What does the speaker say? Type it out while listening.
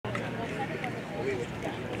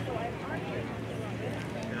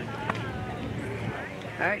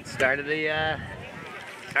All right, start of the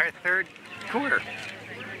third quarter.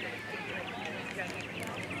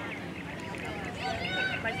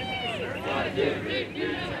 All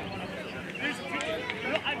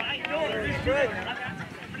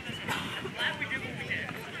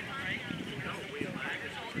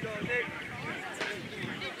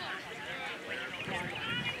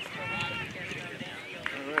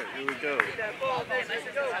right, here we go.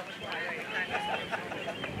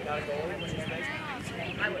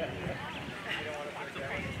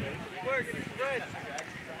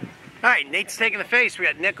 All right, Nate's taking the face. We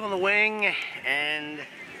got Nick on the wing and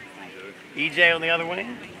EJ on the other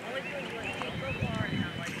wing.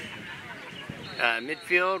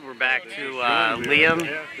 Midfield, we're back to Liam,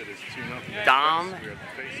 Dom,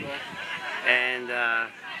 and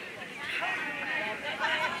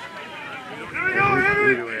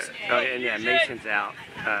yeah, Mason's out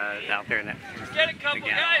there in that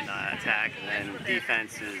attack, and then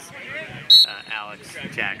defense is Alex,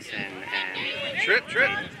 Jackson, and Trip. There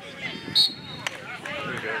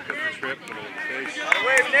we go. Got the trip.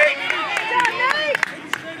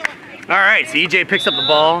 All right, so EJ picks up the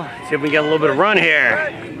ball. See if we can get a little bit of run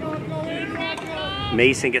here.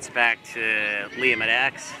 Mason gets back to Liam at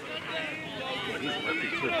X.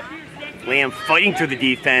 Liam fighting through the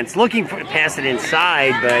defense, looking to pass it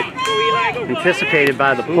inside, but anticipated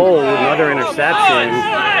by the pole with another interception.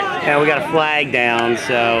 And we got a flag down,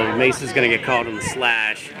 so Mason's going to get called on the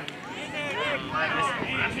slash.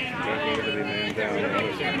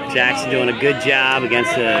 Jackson doing a good job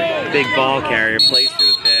against a big ball carrier, plays through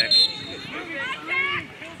the pick.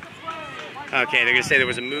 Okay, they're going to say there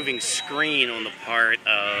was a moving screen on the part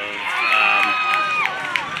of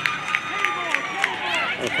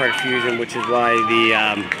Fusion, which is why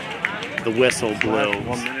the whistle blew.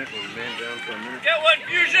 1 minute, we're man down for a minute. Get one,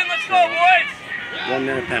 Fusion, let's go, boys! 1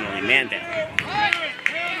 minute penalty, man down.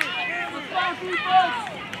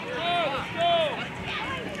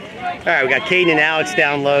 All right, we got Caden and Alex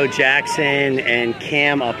down low, Jackson and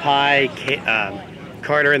Cam up high,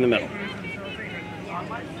 Carter in the middle.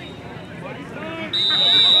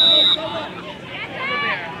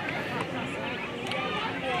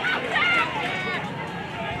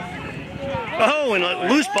 Oh, and a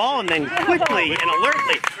loose ball, and then quickly and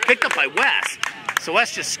alertly picked up by Wes. So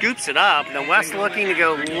Wes just scoops it up, and then Wes looking to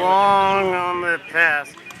go long on the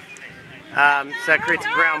pass. So that creates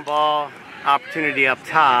a ground ball opportunity up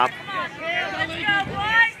top.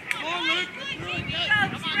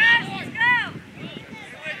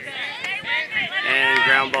 And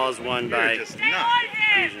ground ball is won by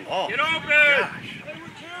Fusion. Oh, get open! Gosh.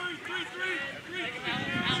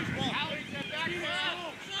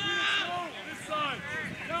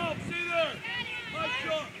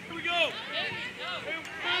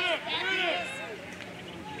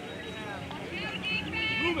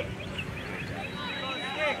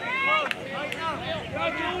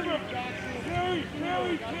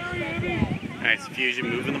 Alright, so Fusion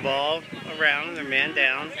moving the ball around, they're man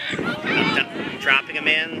down, dropping a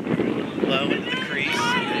man low into the crease,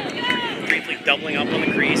 briefly doubling up on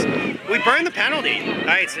the crease. We burned the penalty.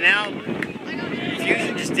 Alright, so now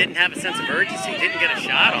Fusion just didn't have a sense of urgency, didn't get a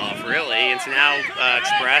shot off really, and so now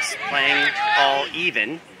Express playing all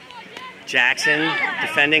even. Jackson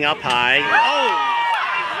defending up high. Oh!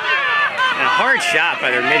 And a hard shot by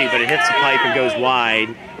their midi, but it hits the pipe and goes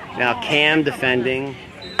wide. Now Cam defending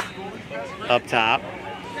up top.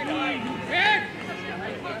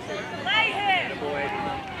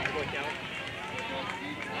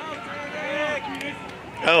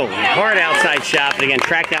 Oh, hard outside shot, but again,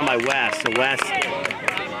 tracked down by West. So West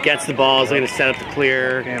gets the ball, is going to set up the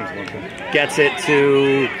clear. Gets it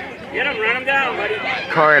to Run him down, buddy.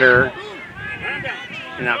 Carter.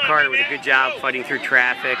 And now Carter with a good job fighting through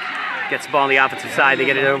traffic. Gets the ball on the offensive side. They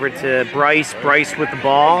get it over to Bryce. Bryce with the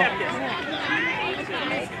ball.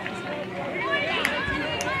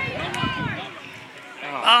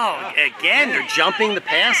 Oh, again, they're jumping the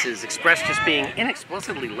passes. Express just being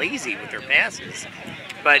inexplicably lazy with their passes.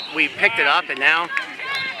 But we picked it up, and now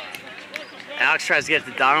Alex tries to get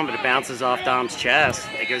it to Dom, but it bounces off Dom's chest.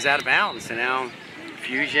 It goes out of bounds, and now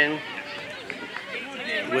Fusion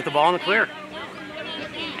with the ball in the clear.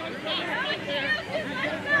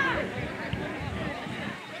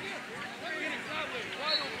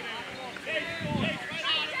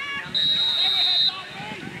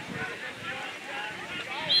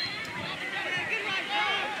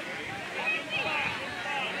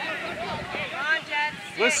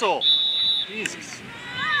 Whistle. Jesus.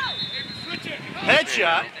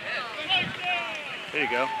 Headshot. There you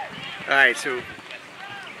go. All right, so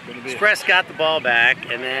Express got the ball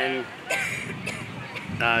back, and then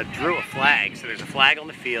drew a flag, so there's a flag on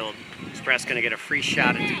the field. Express going to get a free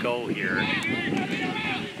shot at the goal here.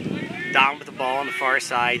 Dom with the ball on the far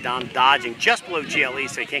side. Dom dodging just below GLE,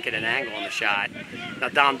 so he can't get an angle on the shot. Now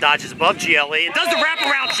Dom dodges above GLE and does the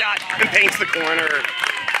wraparound shot and paints the corner.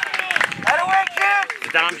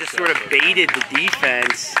 Dom just sort of baited the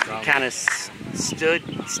defense, kind of stood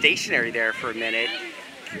stationary there for a minute.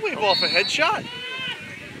 You wave off a headshot.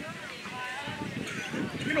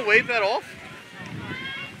 You're gonna wave that off?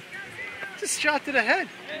 Just shot to the head.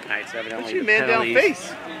 All right, so evidently What's your man down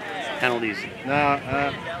face? Penalties. No,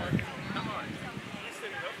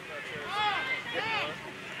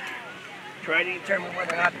 Try to determine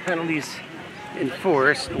whether or not the penalties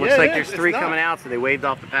enforced. Looks like there's 3 coming out, so they waved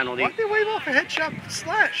off the penalty. why'd they wave off a headshot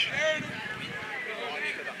slash?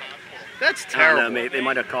 That's I terrible. don't know, they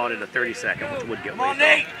might have called it a 30-second, which would get Come on, waved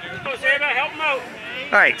Nate. off. Help him out.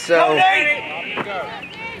 All right, Go, so Nate.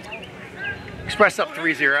 Express up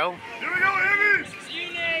 3-0. Here we go, Evans.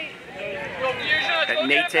 Got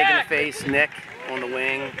Nate taking the face, Nick on the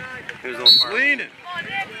wing. Who's on the far wing? Leaning.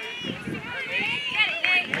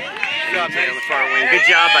 Nate on the far wing. Good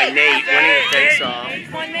job by Nate winning the face-off.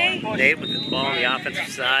 Nate with the ball on the offensive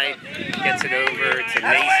side gets it over to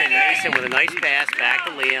Mason. Mason with a nice pass back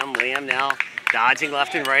to Liam. Liam now dodging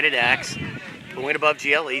left and right at X. Point above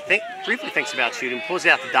GLE. Briefly thinks about shooting. Pulls it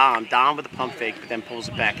out to Dom. Dom with a pump fake, but then pulls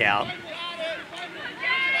it back out.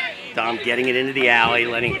 Dom getting it into the alley,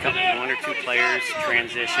 letting 1 or 2 players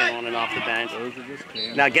transition on and off the bench.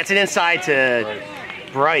 Now gets it inside to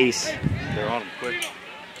Bryce. They're on him quick.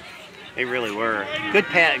 They really were. Good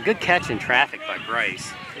catch in traffic by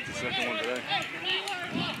Bryce. That's the second one today.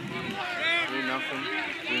 3-0.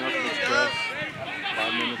 3-0 Express.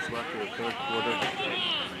 5 minutes left of the third quarter.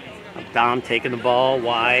 Dom taking the ball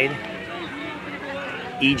wide.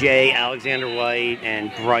 EJ, Alexander White,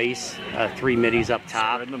 and Bryce, 3 middies up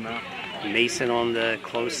top. Spreading them out. Mason on the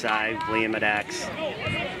close side, Liam at X.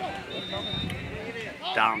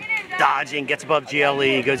 Dom dodging, gets above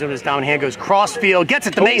GLE, goes over his down hand, goes cross field, gets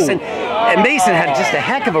it to Mason. And Mason had just a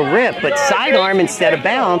heck of a rip, but sidearm instead of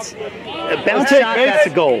bounce. A bounce shot, that's a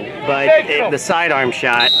goal. But the sidearm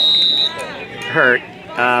shot hurt.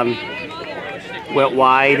 Went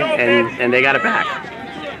wide, and they got it back.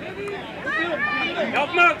 Help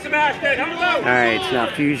him out, Sebastian. Help him out. All right, so now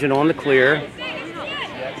Fusion on the clear.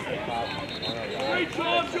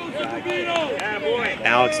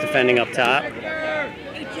 Alex defending up top.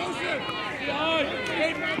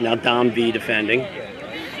 Now Dom V defending.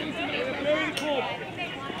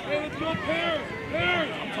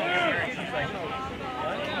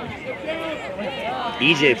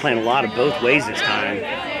 EJ playing a lot of both ways this time.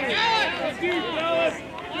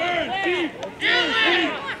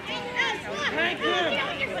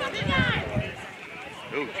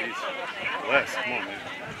 Oh, jeez. Wes, come on, man.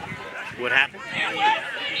 What happened?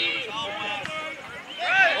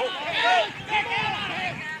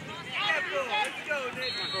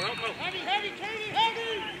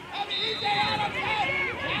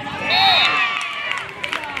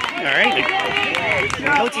 All right. The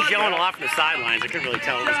coach is yelling a lot from the sidelines. I couldn't really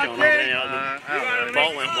tell what was going on. The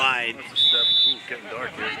ball went wide. That's a step. Ooh, it's getting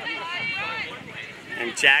dark here.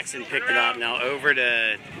 And Jackson picked it up. Now over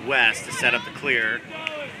to West to set up the clear.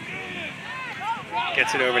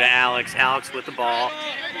 Gets it over to Alex. Alex with the ball.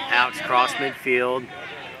 Alex cross midfield.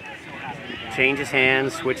 Changes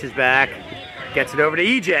hands, switches back. Gets it over to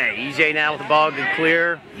EJ. EJ now with the ball, good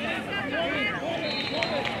clear.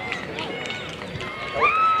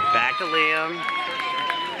 Back to Liam.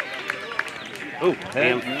 Oh,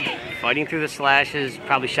 Liam fighting through the slashes.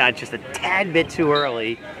 Probably shot just a tad bit too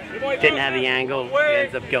early. Didn't have the angle.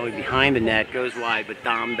 Ends up going behind the net. Goes wide, but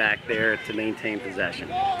Dom back there to maintain possession.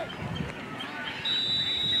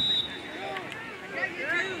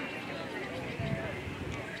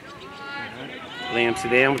 Liam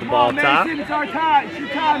Sedan with the ball up top. It's our time. It's your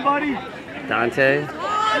time, buddy. Dante. Let's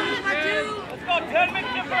go, 10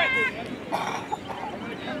 minutes difference.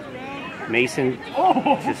 Mason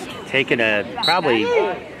just taking a probably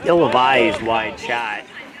ill-advised wide shot,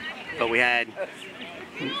 but we had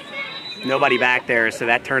nobody back there, so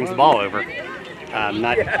that turns the ball over. All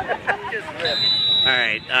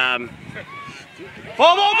right.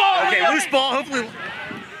 Ball! Okay, loose ball. Hopefully.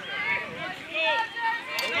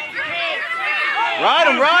 Ride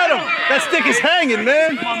him! That stick is hanging,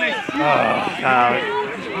 man.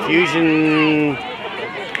 Fusion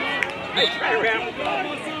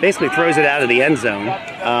basically throws it out of the end zone.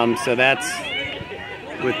 So that's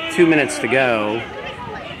with 2 minutes to go.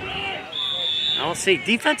 I We'll see.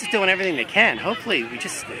 Defense is doing everything they can. Hopefully, the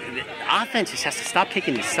offense just has to stop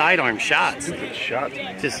taking these sidearm shots. Good shots,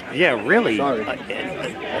 man. Just, yeah, really. Sorry. That's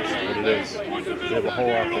what it is. They have a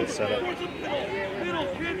whole offense set up.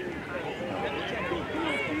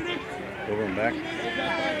 Over and back.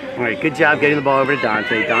 All right, good job getting the ball over to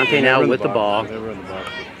Dante. Dante now with the ball. They were in the box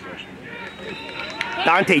for possession.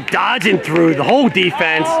 Dante dodging through the whole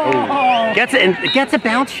defense. Oh. Gets a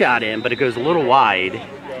bounce shot in, but it goes a little wide.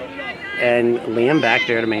 And Liam back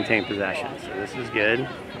there to maintain possession. So this is good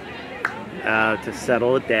to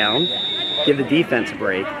settle it down. Give the defense a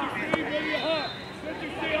break.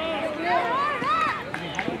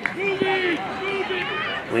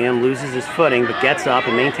 Liam loses his footing, but gets up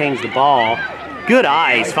and maintains the ball. Good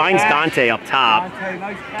eyes, finds Dante up top.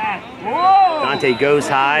 Dante goes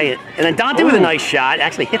high, and then Dante with a nice shot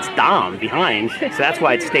actually hits Dom behind, so that's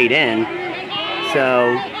why it stayed in.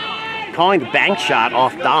 So, calling the bank shot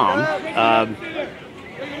off Dom.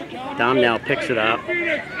 Dom now picks it up.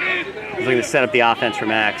 He's looking to set up the offense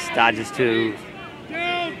from X. Dodges to.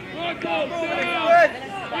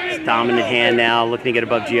 Dominant hand now, looking to get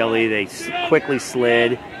above GLE. They quickly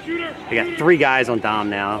slid. They got 3 guys on Dom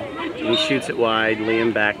now. He shoots it wide.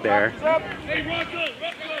 Liam back there.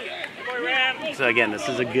 So again, this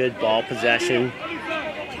is a good ball possession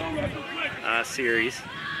series.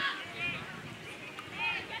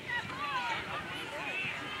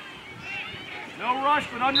 No rush,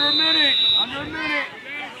 but under a minute. Under a minute.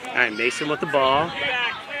 All right, Mason with the ball.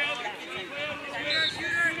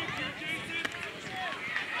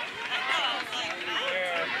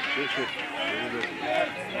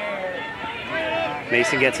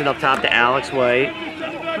 Mason gets it up top to Alex White.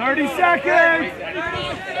 30 seconds.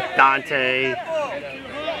 Dante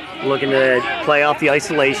looking to play off the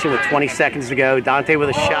isolation with 20 seconds to go. Dante with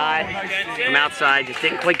a shot from outside, just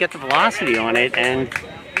didn't quite get the velocity on it, and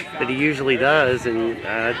that he usually does, and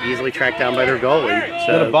easily tracked down by their goalie.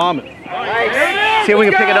 So Gonna bomb it. see if we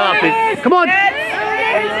can pick it up. Come on,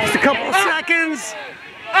 just a couple of seconds.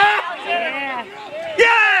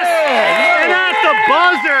 Yes! And at the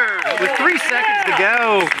buzzer with 3 seconds to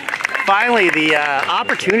go. Finally, the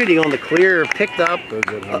opportunity on the clear picked up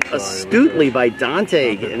astutely by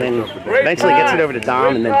Dante, and then eventually gets it over to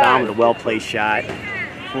Dom, and then Dom with a well-placed shot.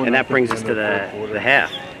 And that brings us to the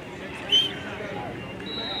half.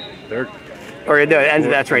 Third. Or no,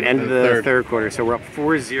 that's right, end of the third quarter. So we're up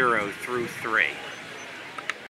 4-0 through 3.